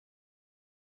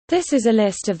This is a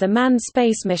list of the manned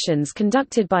space missions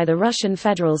conducted by the Russian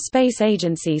Federal Space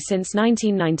Agency since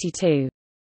 1992.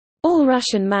 All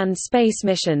Russian manned space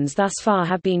missions thus far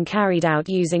have been carried out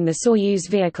using the Soyuz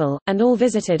vehicle, and all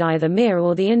visited either Mir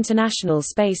or the International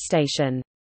Space Station.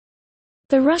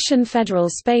 The Russian Federal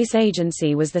Space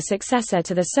Agency was the successor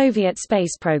to the Soviet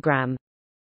space program.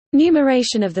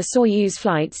 Numeration of the Soyuz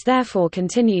flights therefore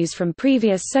continues from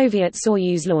previous Soviet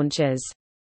Soyuz launches.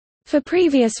 For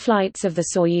previous flights of the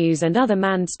Soyuz and other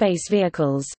manned space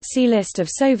vehicles, see List of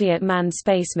Soviet manned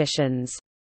space missions.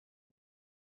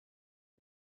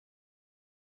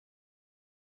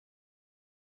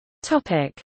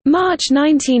 March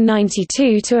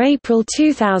 1992 to April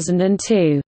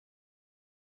 2002.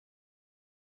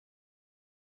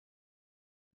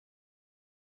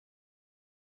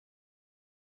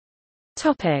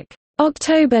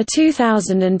 October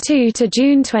 2002 to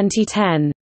June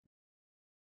 2010.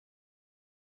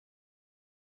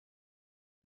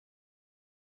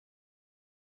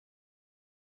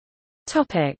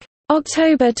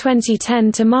 October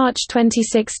 2010 to March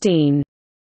 2016.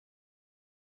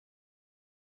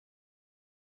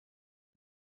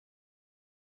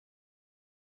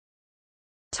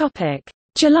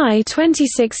 July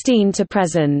 2016 to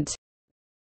present.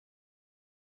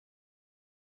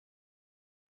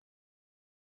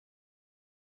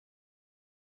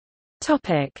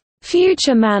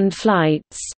 Future manned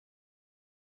flights.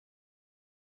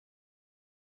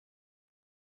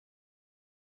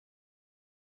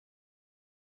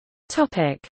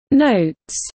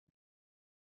 Notes.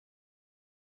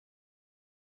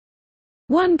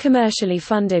 One commercially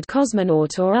funded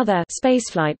cosmonaut or other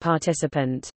spaceflight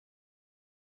participant